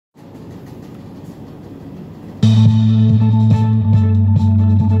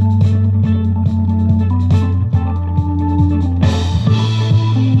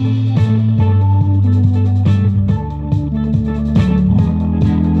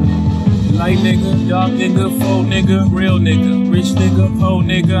Light nigga, dark nigga, faux nigga, real nigga, rich nigga, poor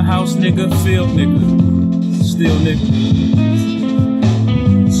nigga, house nigga, field nigga, still nigga,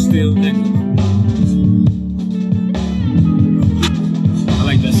 still nigga. I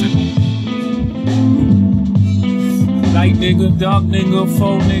like that second. Light nigga, dark nigga,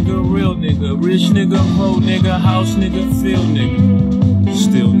 faux nigga, real nigga, rich nigga, poor nigga, house nigga, field nigga,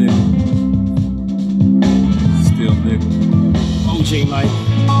 still nigga, still nigga. OJ like,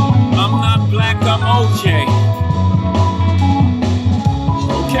 I'm not black, I'm OJ.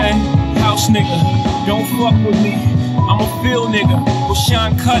 Okay, house nigga, don't fuck with me. I'm a field nigga with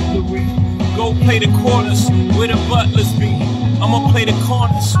Sean Cutlery. Go play the corners where the butlers be. I'ma play the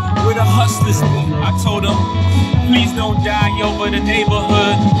corners where the hustlers be. I told them, please don't die over the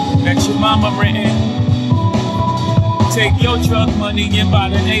neighborhood that your mama renting. Take your drug money and buy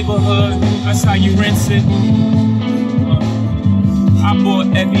the neighborhood. That's how you rinse it. I bought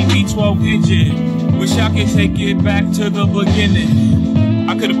every V12 engine. Wish I could take it back to the beginning.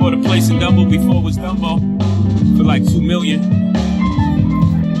 I could've bought a place in Dumbo before it was Dumbo for like $2 million.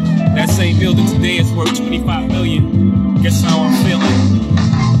 That same building today is worth $25 million. Guess how I'm feeling?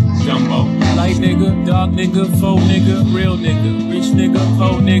 Dumbo. Light nigga, dark nigga, faux nigga, real nigga, rich nigga,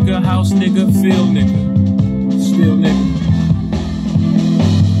 poor nigga, house nigga, field nigga, still nigga,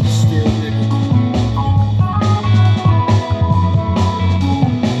 still nigga.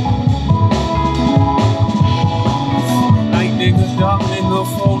 Light nigga, dark nigga,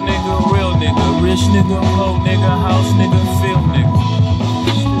 faux nigga, real nigga, rich nigga, poor nigga, house nigga, field nigga.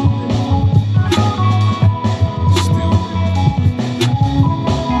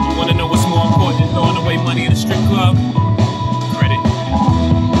 Money in a strip club, credit.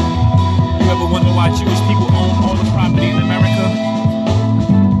 You ever wonder why Jewish people own all the property in America?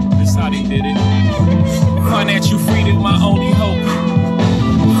 That's how they did it. Financial freedom, my only hope.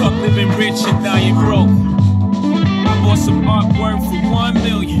 Fuck living rich and dying broke. I bought some artwork for $1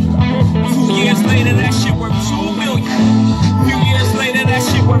 million. 2 years later, that shit worth $2 million. Few years later, that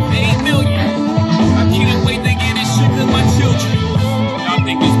shit worth $8 million. I can't wait to get this shit to my children. Y'all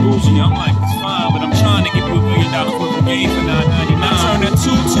think it's bougie, I'm like, it's fine, but I'm trying to get you $1 million worth of game for $9.99. I turned a 2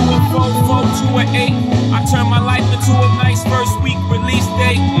 to a 4, 4 to an 8. I turned my life into a nice first week release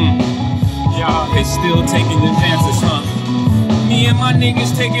date. Y'all is still taking the chances, huh? Me and my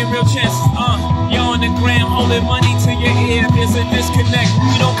niggas taking real chances, Y'all on the gram holding money to your ear. There's a disconnect,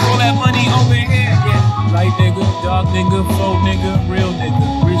 we don't call that money over here, yeah. Light nigga, dark nigga, faux nigga, real nigga,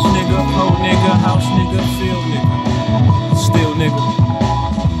 rich nigga, poor nigga, house nigga, field nigga, still nigga.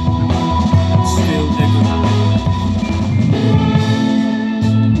 Still nigga.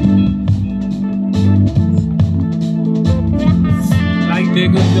 Light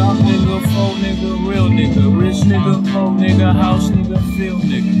nigga, dark nigga, faux nigga, real nigga, rich nigga, poor nigga, house nigga, field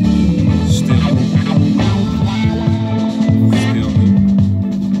nigga, still nigga.